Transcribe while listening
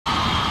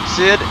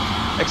Sid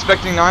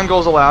expecting 9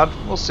 goals allowed.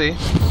 We'll see.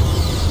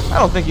 I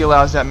don't think he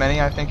allows that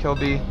many. I think he'll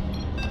be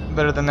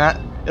better than that.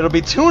 It'll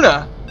be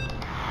Tuna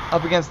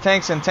up against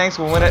Tanks, and Tanks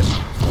will win it.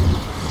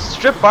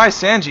 Stripped by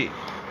Sanji.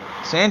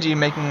 Sanji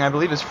making, I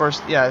believe, his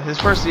first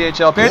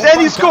ZHL appearance,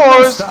 and he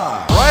scores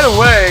right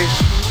away.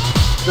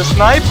 The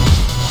snipe.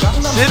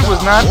 Sid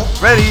was not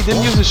ready. He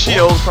didn't use his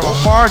shield from a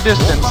far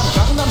distance.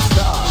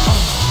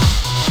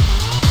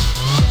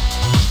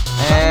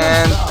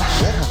 And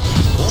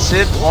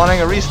Sid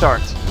wanting a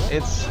restart.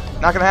 It's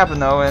not going to happen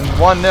though, and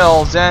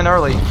 1-0 Zenn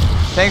early.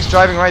 Tanks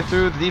driving right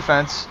through the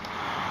defense.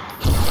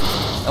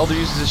 Elder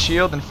uses his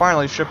shield and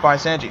finally stripped by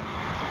Sanji.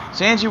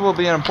 Sanji will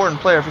be an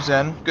important player for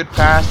Zenn. Good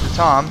pass to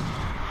Tom.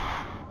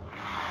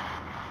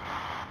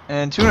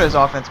 And Tuna's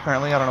offense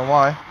apparently, I don't know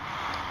why.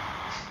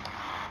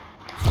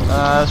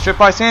 Stripped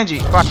by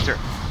Sanji. Quaxter.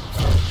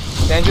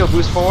 Sanji will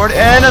boost forward,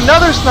 and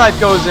another snipe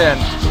goes in.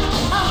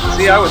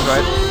 See, I was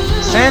right.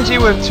 Sanji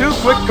with 2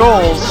 quick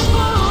goals,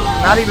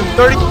 not even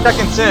 30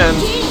 seconds in,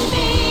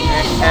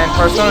 and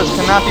Tarsonis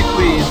cannot be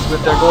pleased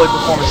with their goalie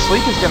performance.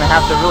 Sleek is going to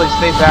have to really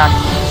stay back.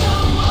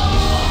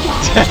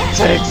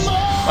 Takes.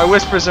 My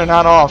whispers are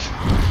not off.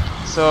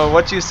 So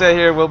what you say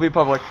here will be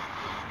public,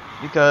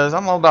 because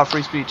I'm all about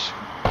free speech,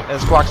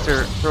 as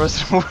Quaxter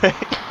throws it away.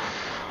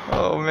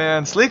 Oh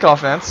man, sleek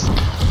offense.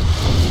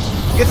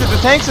 Gets it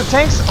to Tanks, and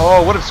Tanks,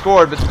 oh, would have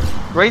scored, but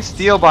great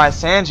steal by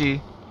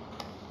Sanji.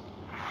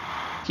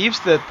 Keeps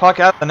the puck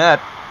out of the net.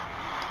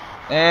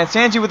 And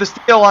Sanji with a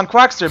steal on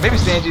Quaxter. Maybe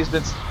Sanji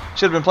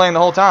should have been playing the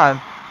whole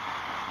time.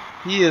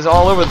 He is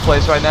all over the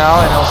place right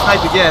now, and he'll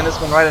snipe again. This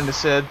one right into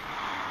Sid.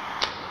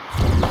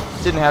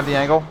 Didn't have the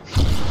angle.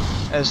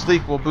 As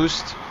Sleek will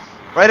boost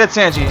right at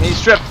Sanji, and he's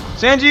stripped.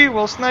 Sanji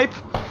will snipe.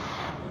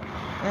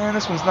 And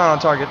this one's not on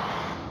target.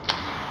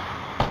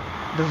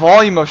 The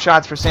volume of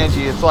shots for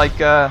Sanji, it's like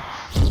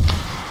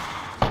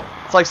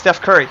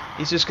Steph Curry.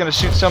 He's just going to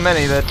shoot so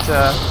many that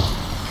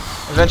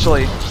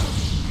eventually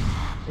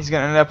he's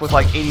going to end up with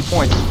like 80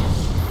 points.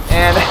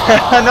 And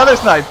another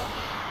snipe.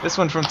 This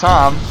one from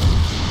Tom.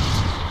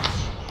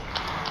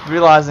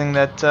 Realizing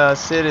that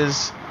Sid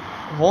is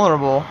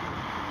vulnerable.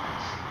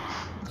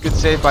 Good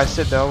save by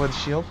Sid though with the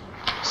shield.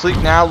 Sleek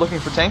now looking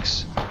for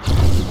Tanks.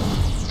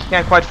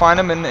 Can't quite find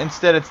him, and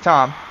instead it's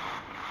Tom.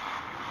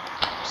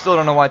 Still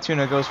don't know why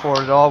Tuna goes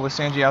forward at all with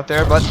Sanji out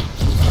there, but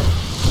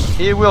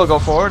he will go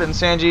forward, and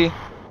Sanji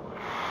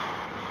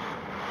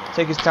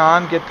take his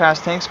time, get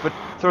past Tanks, but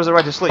throws it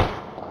right to Sleek.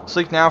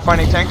 Sleek now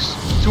finding Tanks.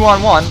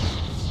 2-on-1.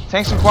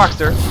 Tanks and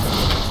Quaxter.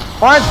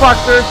 Finds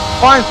Quaxter,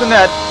 finds the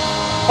net.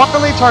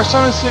 Finally,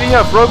 Tarsonis City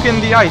have broken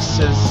the ice,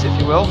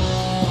 if you will.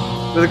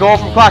 With a goal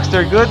from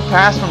Quaxter, good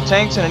pass from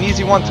Tanks and an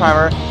easy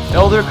one-timer.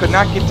 Elder could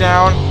not get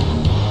down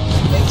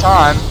in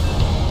time.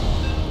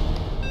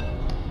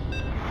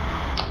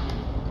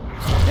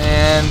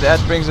 And that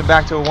brings it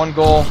back to a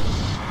 1-goal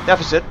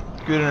deficit.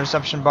 Good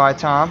interception by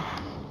Tom,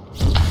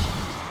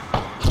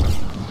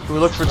 who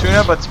looked for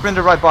Tuna but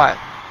sprinted right by it.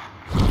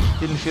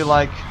 Didn't feel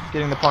like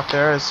getting the puck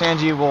there, as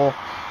Sanji will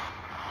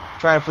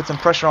try to put some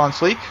pressure on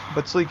Sleek,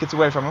 but Sleek gets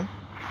away from him.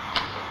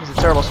 It's a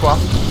terrible swap,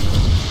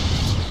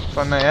 if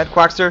I may add.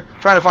 Quaxter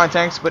trying to find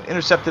Tanks, but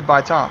intercepted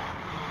by Tom.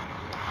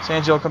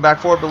 Sanji will come back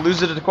forward, but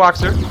loses it to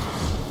Quaxter.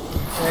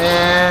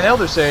 And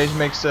Elder Sage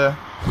makes a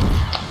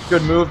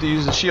good move to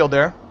use the shield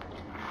there.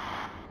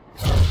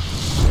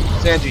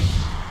 Sanji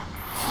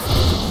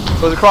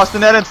goes across the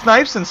net and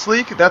snipes, and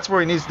Sleek, that's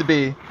where he needs to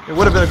be. It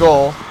would have been a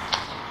goal.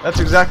 That's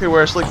exactly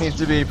where Sleek needs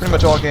to be pretty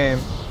much all game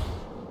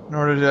in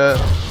order to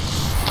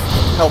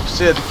help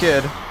Sid the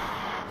kid.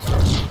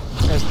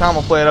 As Tom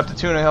will play it up to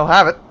Tuna, he'll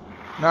have it.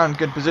 Not in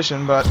good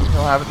position, but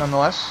he'll have it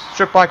nonetheless.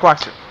 Stripped by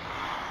Quaxter.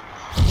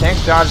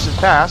 Tanks dodges his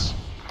pass,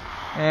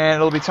 and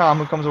it'll be Tom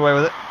who comes away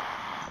with it.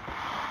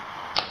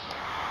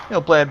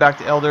 He'll play it back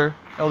to Elder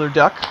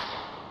Duck.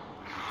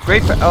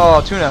 Great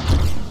oh, Tuna.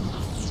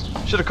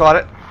 Should have caught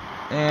it.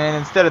 And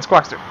instead it's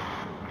Quaxter.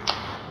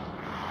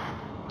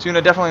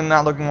 Tuna definitely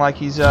not looking like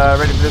he's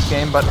ready for this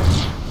game, but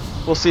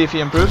we'll see if he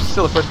improves.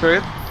 Still the first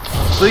period.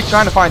 Sleek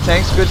trying to find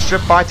Tanks. Good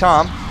strip by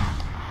Tom.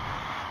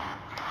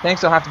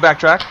 Tanks will have to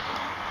backtrack.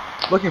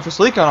 Looking for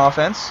Sleek on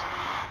offense.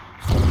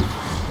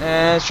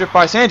 And stripped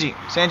by Sanji.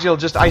 Sanji will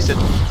just ice it,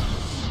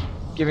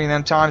 giving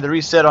them time to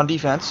reset on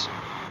defense.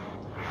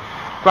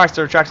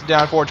 Quaxter tracks it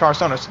down for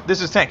Tarsonis.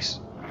 This is Tanks.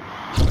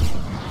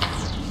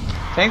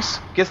 Tanks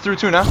gets through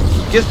Tuna,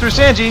 gets through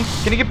Sanji.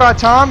 Can he get by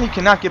Tom? He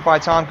cannot get by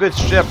Tom. Good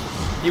strip.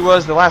 He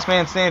was the last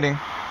man standing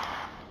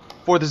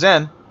for the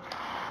Zenn.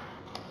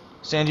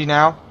 Sanji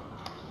now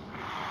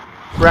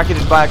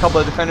bracketed by a couple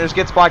of defenders.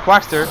 Gets by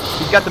Quaxter.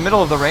 He's got the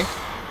middle of the rink.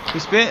 He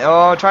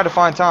tried to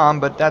find Tom,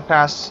 but that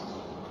pass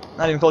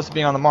not even close to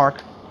being on the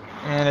mark.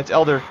 And it's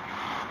Elder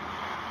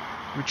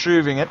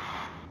retrieving it.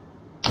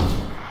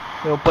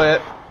 He'll play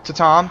it to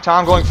Tom.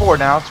 Tom going forward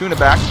now. Tuna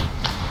back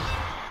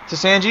to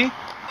Sanji.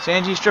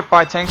 Sanji stripped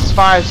by Tanks.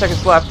 5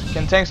 seconds left.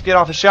 Can Tanks get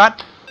off a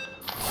shot?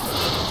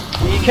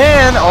 He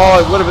can. Oh,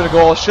 it would have been a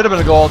goal. Should have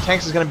been a goal.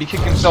 Tanks is going to be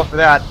kicking himself for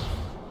that.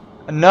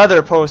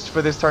 Another post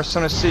for this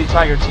Tarsonis City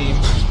Tiger team.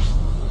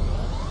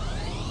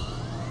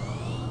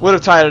 Would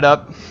have tied it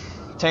up.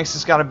 Tanks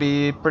has got to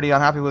be pretty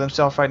unhappy with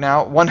himself right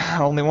now.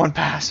 Only one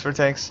pass for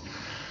Tanks.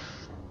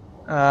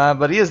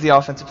 But he is the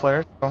offensive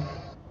player. So.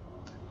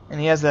 And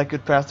he has that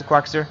good pass to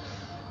Quackster.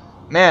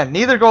 Man,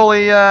 neither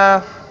goalie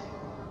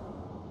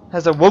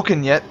has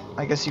awoken yet,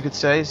 I guess you could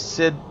say.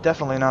 Sid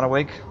definitely not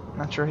awake.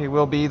 Not sure he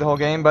will be the whole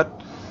game,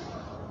 but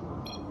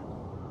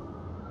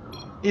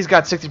he's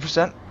got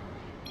 60%.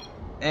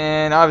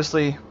 And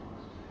obviously,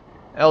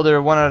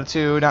 Elder 1 out of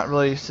 2, not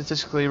really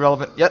statistically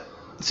relevant yet.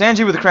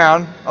 Sanji with the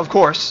crown, of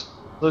course.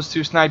 Those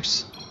two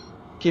snipes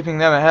keeping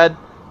them ahead.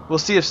 We'll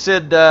see if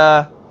Sid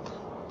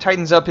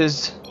tightens up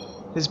his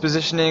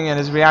positioning and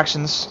his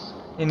reactions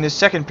in this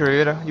second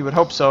period. You would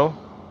hope so.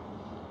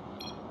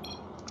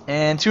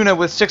 And Tuna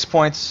with 6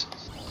 points.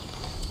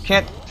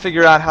 Can't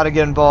figure out how to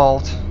get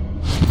involved.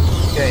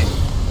 Okay.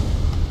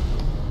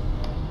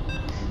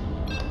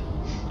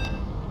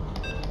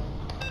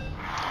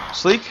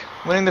 Sleek,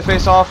 winning the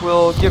face-off,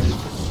 will give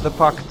the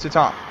puck to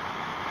Tom.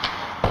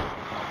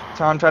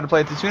 Tom tried to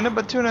play it to Tuna,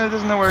 but Tuna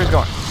doesn't know where he's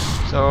going.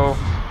 So,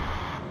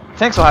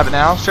 Tanks will have it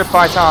now, stripped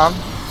by Tom.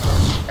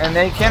 And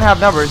they can have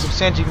numbers if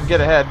Sanji can get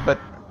ahead, but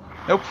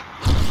nope.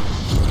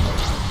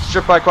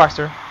 Stripped by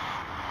Quackster.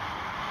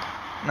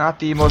 Not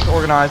the most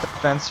organized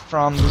offense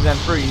from the Zenn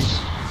Freeze.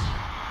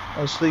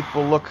 As Sleek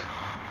will look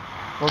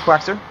for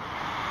Quackster.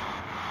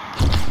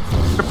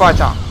 Stripped by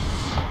Tom.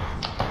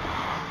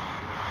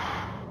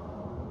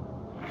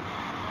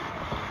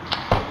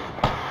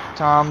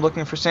 Tom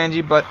looking for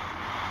Sanji, but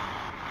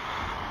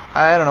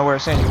I don't know where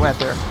Sanji went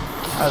there.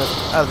 Out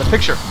of the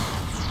picture.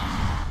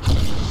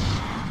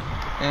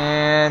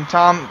 And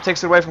Tom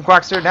takes it away from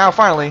Quackster. Now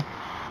finally,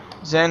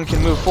 Zenn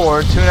can move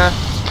forward. Tuna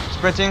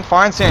sprinting,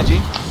 finds Sanji.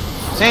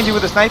 Sanji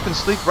with a snipe and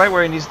Sleek right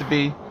where he needs to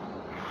be.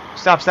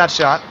 Stops that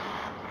shot.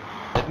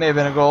 It may have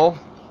been a goal.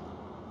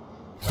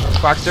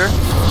 Quackster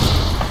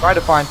tried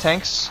to find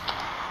Tanks,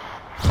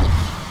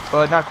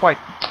 but not quite.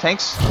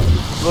 Tanks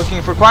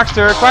looking for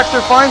Quackster.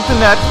 Quackster finds the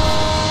net.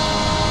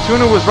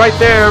 Tuna was right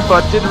there,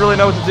 but didn't really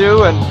know what to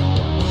do, and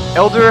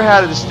Elder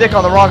had the stick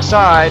on the wrong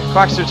side.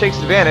 Quackster takes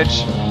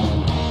advantage.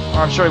 Or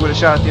I'm sure he would have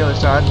shot at the other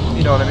side.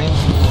 You know what I mean.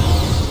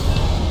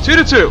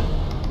 2-2.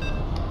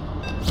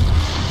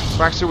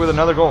 Quackster with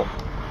another goal.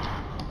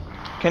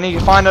 Can he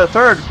find a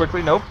third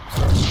quickly? Nope.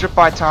 Stripped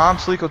by Tom.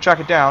 Sleek will track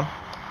it down.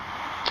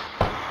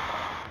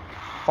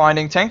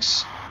 Finding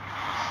Tanks.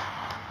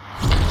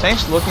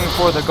 Tanks looking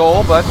for the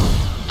goal, but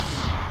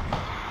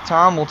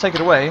Tom will take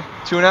it away.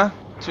 Tuna.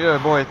 Oh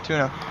boy,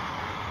 Tuna.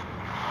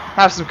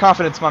 Have some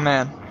confidence, my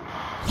man.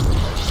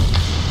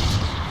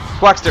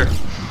 Quackster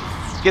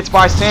gets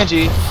by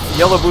Sanji.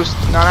 Yellow boost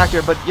not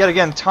accurate, but yet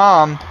again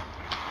Tom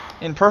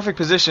in perfect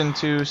position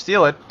to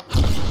steal it,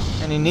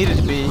 and he needed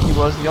to be. He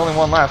was the only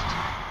one left.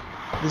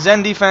 The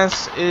Zenn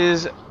defense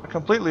is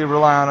completely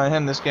relying on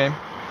him this game,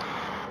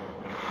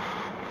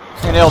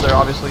 and Elder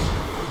obviously,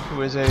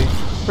 who is a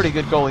pretty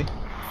good goalie.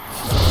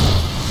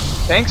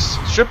 Tanks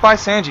stripped by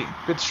Sanji.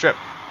 Good strip.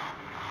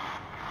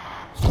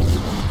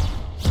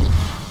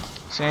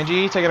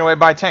 Sanji taken away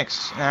by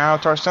Tanks. Now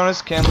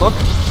Tarsonis can look.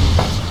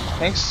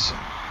 Tanks.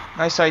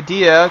 Nice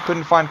idea.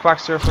 Couldn't find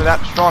Quackster for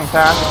that strong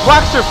pass.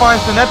 Quackster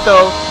finds the net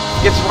though.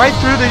 Gets right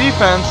through the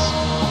defense.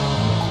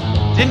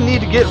 Didn't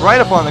need to get right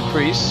up on the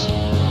crease.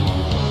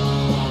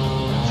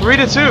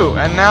 3-2.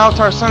 And now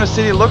Tarsonis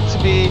City look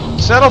to be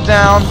settled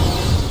down.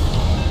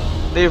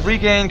 They've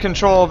regained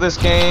control of this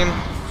game.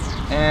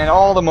 And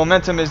all the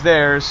momentum is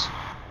theirs.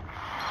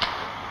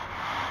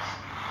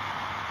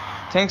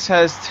 Tanks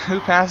has 2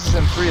 passes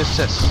and 3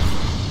 assists.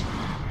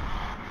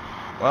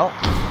 Well,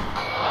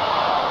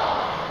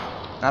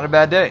 not a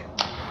bad day.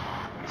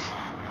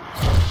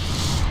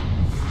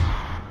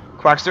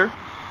 Quackster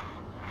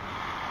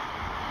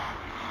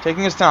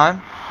taking his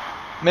time.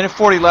 Minute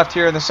 40 left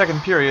here in the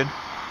second period.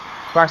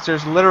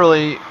 Quackster's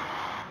literally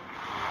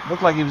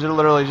looked like he was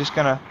literally just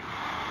gonna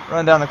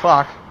run down the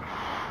clock.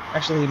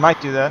 Actually, he might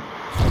do that.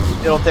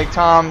 It'll take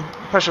Tom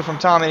pressure from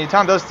Tom, and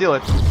Tom does steal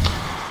it.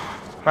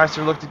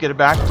 Quackster looked to get it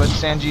back, but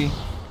Sanji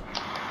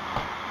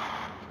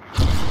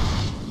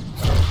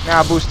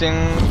now boosting,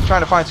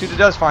 trying to find Tuna.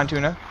 Does find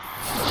Tuna.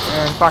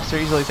 And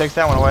Quackster easily takes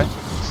that one away.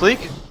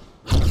 Sleek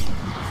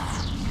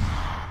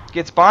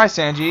gets by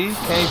Sanji.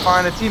 Can he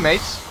find the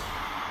teammates?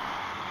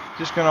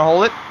 Just gonna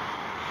hold it.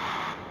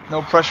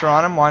 No pressure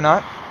on him. Why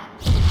not?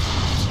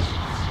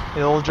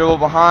 He'll dribble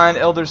behind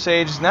Elder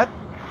Sage's net.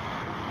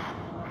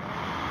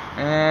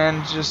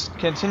 And just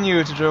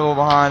continue to dribble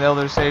behind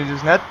Elder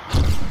Sage's net.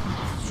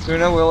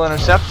 Tuna will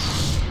intercept.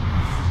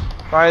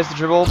 Tries to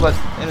dribble, but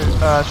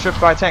stripped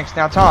by Tanks.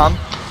 Now Tom.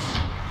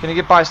 Can he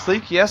get by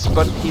Sleek? Yes,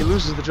 but he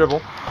loses the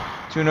dribble.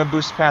 Tuna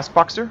boosts past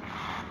Quackster.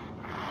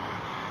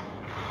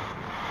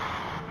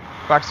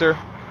 Quackster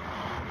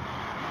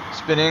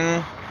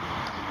spinning.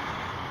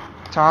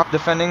 Tom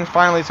defending.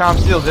 Finally Tom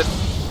steals it.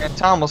 And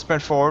Tom will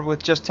sprint forward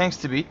with just Tanks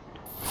to beat.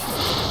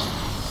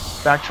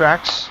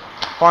 Backtracks.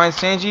 Finds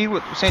Sanji.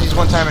 Sanji's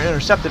one time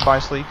intercepted by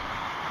Sleek.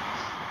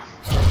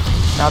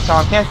 Now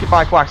Tom can't get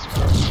by Quackster.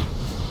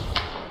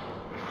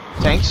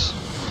 Tanks.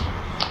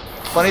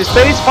 Plenty of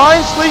space.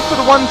 Finds Sleek with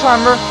a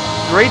one-timer.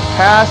 Great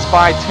pass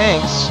by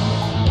Tanks.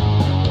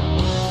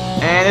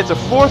 And it's a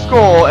 4th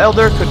goal.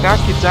 Elder could not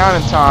get down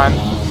in time.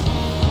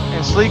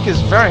 And Sleek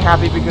is very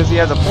happy because he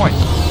has a point.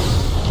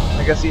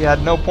 I guess he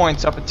had no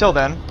points up until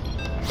then.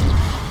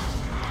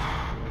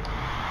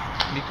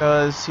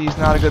 Because he's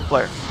not a good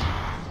player.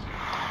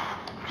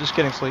 Just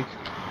kidding, Sleek.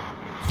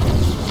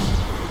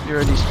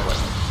 You're a decent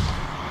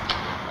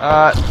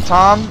player.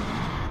 Tom,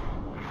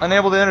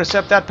 unable to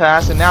intercept that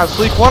pass, and now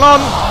Sleek one on.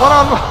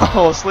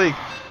 Oh, Sleek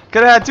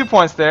could have had 2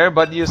 points there,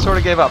 but you sort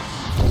of gave up.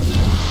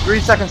 3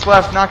 seconds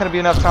left, not going to be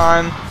enough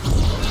time.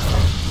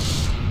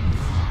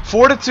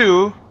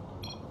 4-2.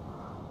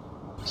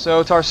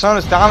 So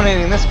Tarsonis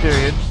dominating this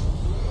period,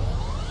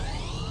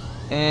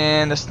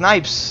 and the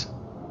snipes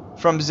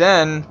from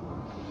Zenn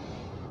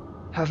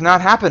have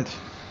not happened.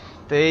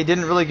 They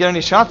didn't really get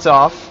any shots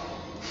off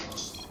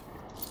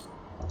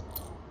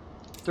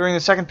during the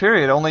second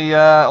period.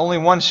 Only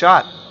one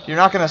shot. You're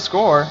not going to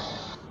score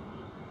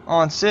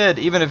on Sid,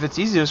 even if it's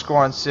easy to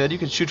score on Sid. You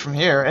can shoot from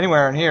here,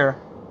 anywhere in here,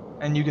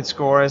 and you can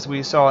score, as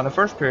we saw in the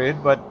first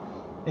period. But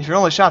if your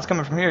only shot's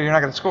coming from here, you're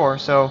not going to score.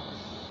 So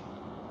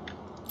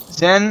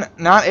Zenn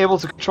not able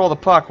to control the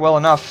puck well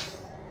enough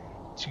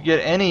to get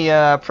any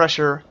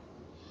pressure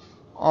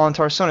on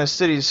Tarsonis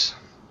City's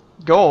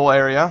goal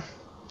area.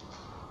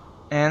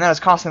 And that is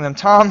costing them.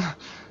 Tom,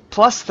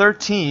 plus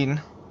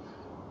 13.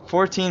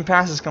 14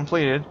 passes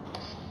completed.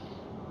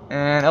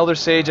 And Elder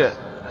Sage at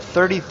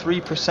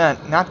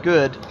 33%. Not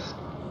good.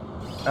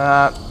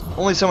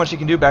 Only so much you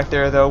can do back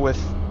there, though, with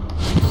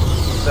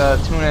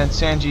Tuna and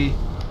Sanji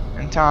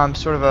and Tom.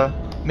 Sort of a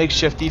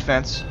makeshift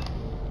defense.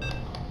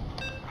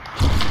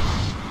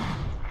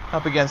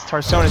 Up against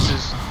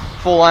Tarsonis'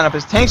 full lineup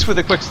is Tanks with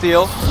a quick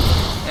steal.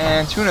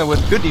 And Tuna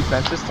with good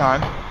defense this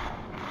time.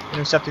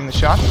 Intercepting the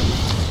shot.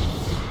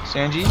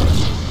 Sanji.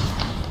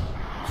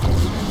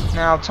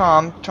 Now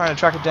Tom trying to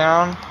track it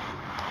down.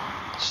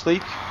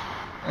 Sleek.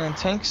 And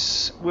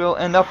Tanks will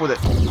end up with it.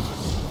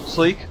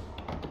 Sleek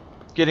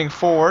getting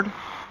forward.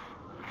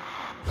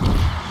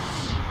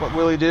 What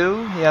will he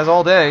do? He has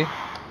all day.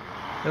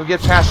 He'll get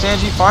past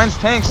Sanji, finds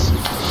Tanks,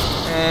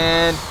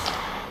 and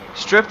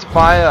stripped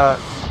by a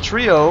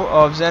trio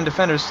of Zenn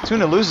defenders.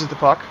 Tuna loses the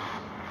puck.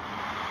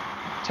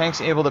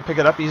 Tanks able to pick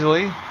it up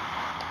easily.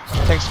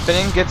 Tanks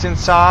spinning, gets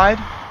inside.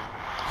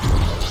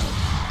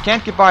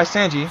 Can't get by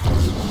Sanji.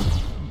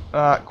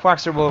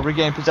 Quaxter will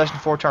regain possession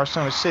for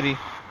Tarsonis City.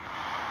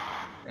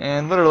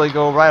 And literally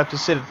go right up to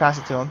Sid and pass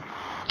it to him.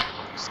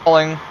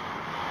 Stalling.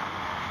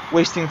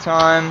 Wasting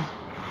time.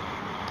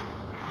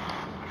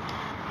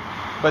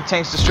 But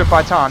Tanks to strip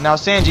by Tom. Now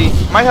Sanji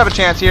might have a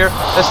chance here.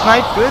 The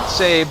snipe, good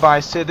save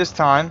by Sid this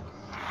time.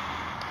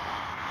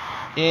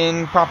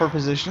 In proper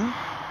position.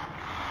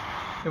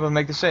 Able to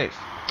make the save.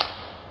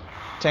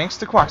 Tanks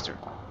to Quaxter.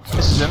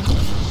 Misses him.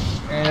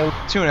 And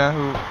Tuna,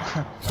 who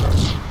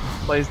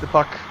plays the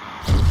puck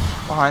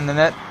behind the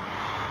net.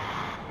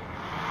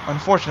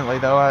 Unfortunately,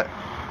 though,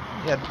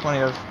 he had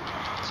plenty of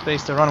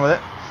space to run with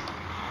it.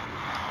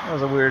 That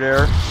was a weird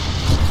error.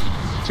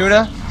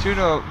 Tuna,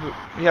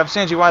 we have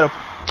Sanji wide open.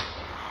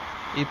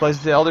 He plays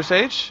the Elder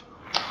Sage.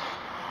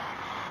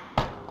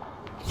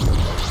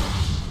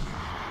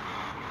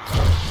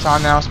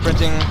 Tom now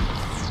sprinting.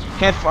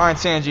 Can't find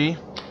Sanji.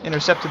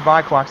 Intercepted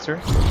by Quaxter.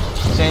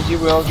 Sanji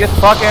will get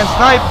the puck and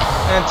snipe.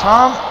 And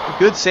Tom,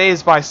 good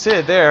saves by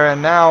Sid there.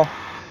 And now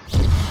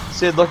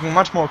Sid looking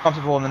much more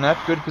comfortable in the net.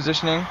 Good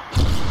positioning.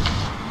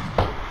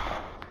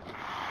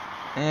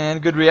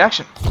 And good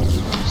reaction.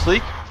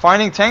 Sleek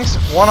finding Tanks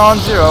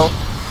 1-on-0.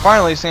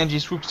 Finally Sanji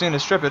swoops in to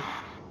strip it.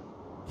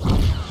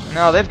 And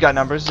now they've got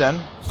numbers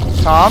then.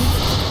 Tom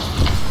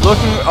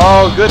looking,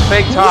 oh, good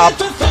fake top.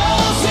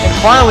 And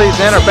finally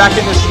Zenn are back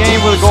in this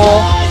game with a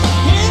goal.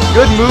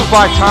 Good move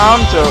by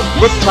Tom to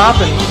whip top,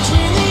 and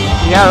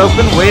he had it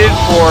open, waited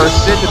for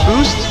Sid to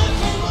boost.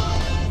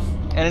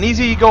 And an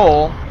easy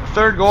goal.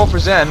 Third goal for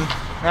Zenn.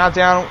 Now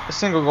down a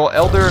single goal.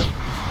 Elder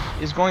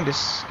is going to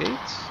skate.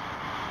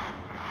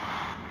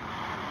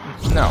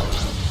 No,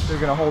 they're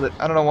going to hold it.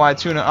 I don't know why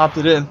Tuna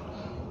opted in.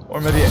 Or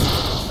maybe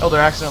Elder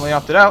accidentally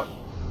opted out.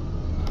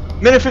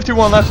 Minute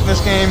 51 left in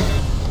this game.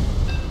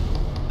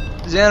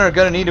 Zenn are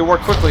going to need to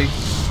work quickly.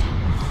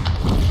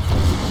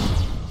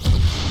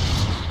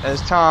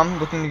 As Tom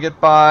looking to get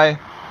by.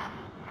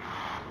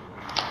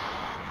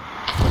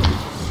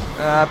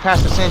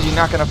 Pass to Sanji,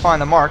 not going to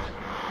find the mark.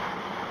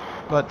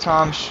 But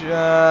Tom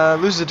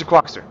loses it to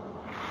Quaxter.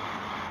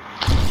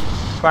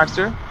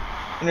 Quaxter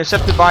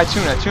intercepted by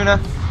Tuna. Tuna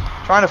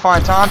trying to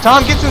find Tom.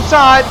 Tom gets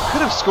inside.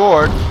 Could have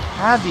scored.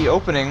 Had the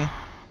opening.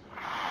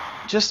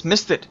 Just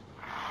missed it.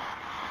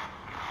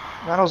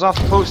 Rattles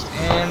off the post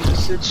and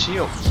Sid's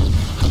shield.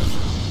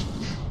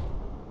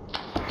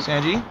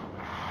 Sanji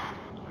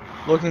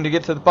looking to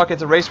get to the puck.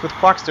 It's a race with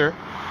Quaxter.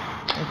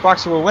 And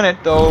Quaxter will win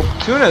it, though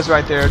Tuna's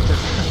right there.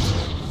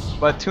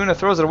 But Tuna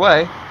throws it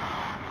away.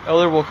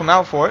 Elder will come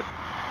out for it.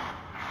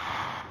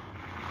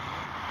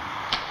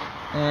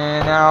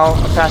 And now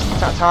a pass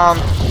to Tom.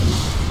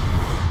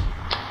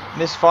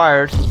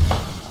 Misfired.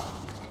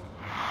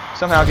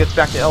 somehow gets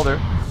back to Elder.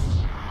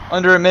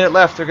 Under a minute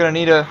left. They're going to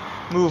need to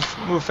move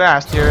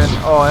fast here. And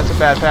oh, that's a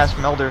bad pass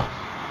from Elder.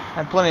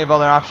 Had plenty of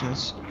other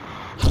options.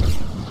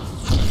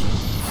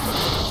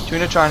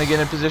 Tuna trying to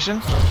get in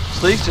position.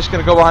 Sleek's just going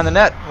to go behind the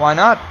net. Why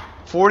not?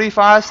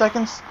 45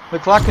 seconds. The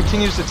clock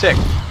continues to tick.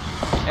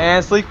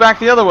 And Sleek back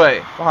the other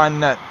way behind the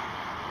net.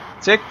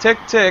 Tick, tick,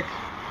 tick.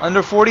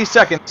 Under 40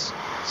 seconds.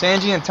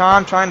 Sanji and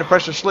Tom trying to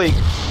pressure Sleek.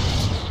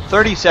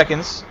 30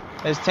 seconds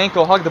as Tank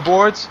will hug the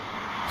boards.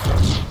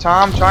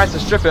 Tom tries to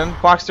strip him.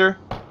 Quackster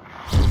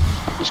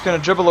just going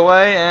to dribble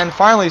away. And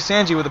finally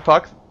Sanji with the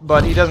puck,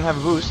 but he doesn't have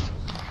a boost.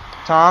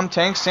 Tom,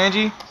 Tanks,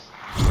 Sanji.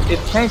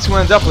 It's Tanks who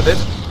ends up with it.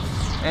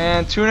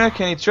 And Tuna,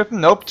 can he trip him?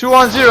 Nope.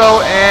 2-on-0,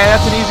 and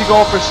that's an easy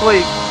goal for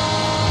Sleek.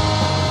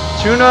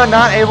 Tuna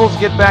not able to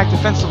get back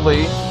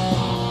defensively.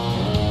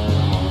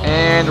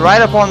 And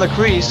right up on the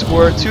crease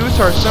were two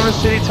Tarsonis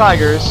City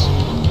Tigers.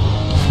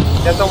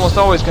 That's almost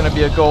always going to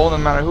be a goal, no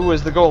matter who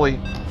is the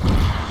goalie.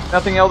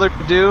 Nothing Elder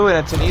to do, and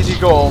it's an easy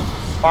goal.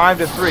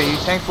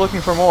 5-3. Tank's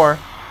looking for more.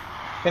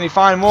 Can he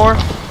find more?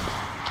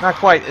 Not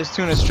quite, as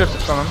Tuna strips it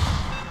from him.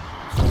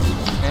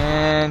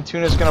 And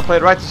Tuna's going to play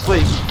it right to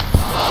Sleek.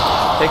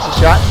 Takes a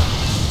shot.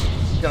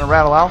 He's going to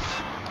rattle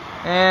off.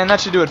 And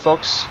that should do it,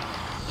 folks.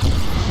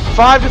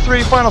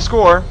 5-3 final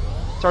score.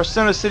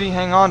 Tarsonis City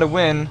hang on to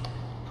win.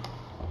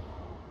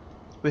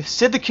 With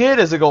Sid the Kid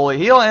as the goalie.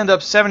 He'll end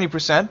up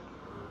 70%.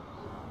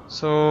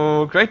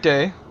 So, great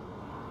day.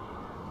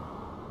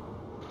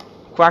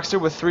 Quackster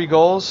with 3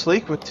 goals.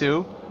 Sleek with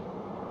 2.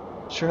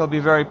 Sure he'll be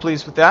very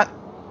pleased with that.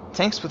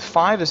 Tanks with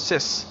 5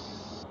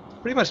 assists.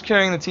 Pretty much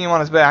carrying the team on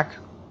his back.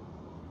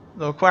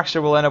 Though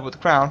Quackster will end up with the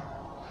crown.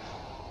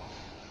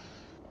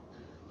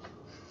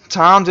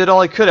 Tom did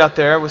all he could out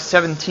there with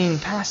 17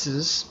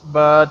 passes,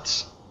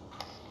 but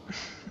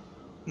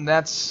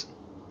that's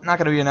not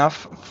going to be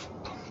enough.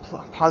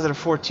 Positive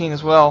 14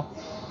 as well.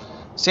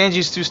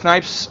 Sanji's 2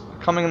 snipes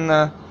coming in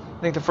the,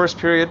 I think, the first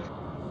period.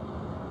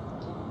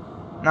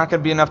 Not going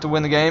to be enough to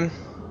win the game.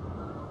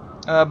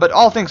 But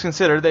all things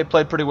considered, they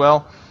played pretty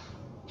well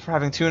for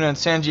having Tuna and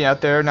Sanji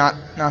out there, not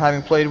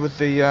having played with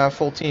the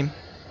full team.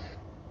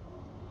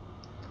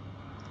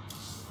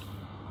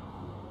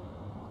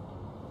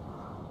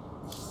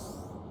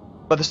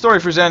 But the story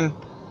for Zenn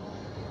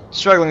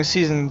struggling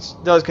seasons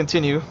does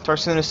continue.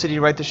 Tarsonis City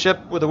right the ship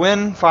with a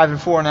win,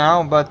 5-4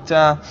 now, but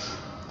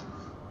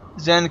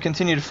Zenn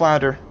continue to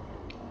flounder,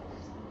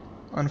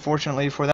 unfortunately for them.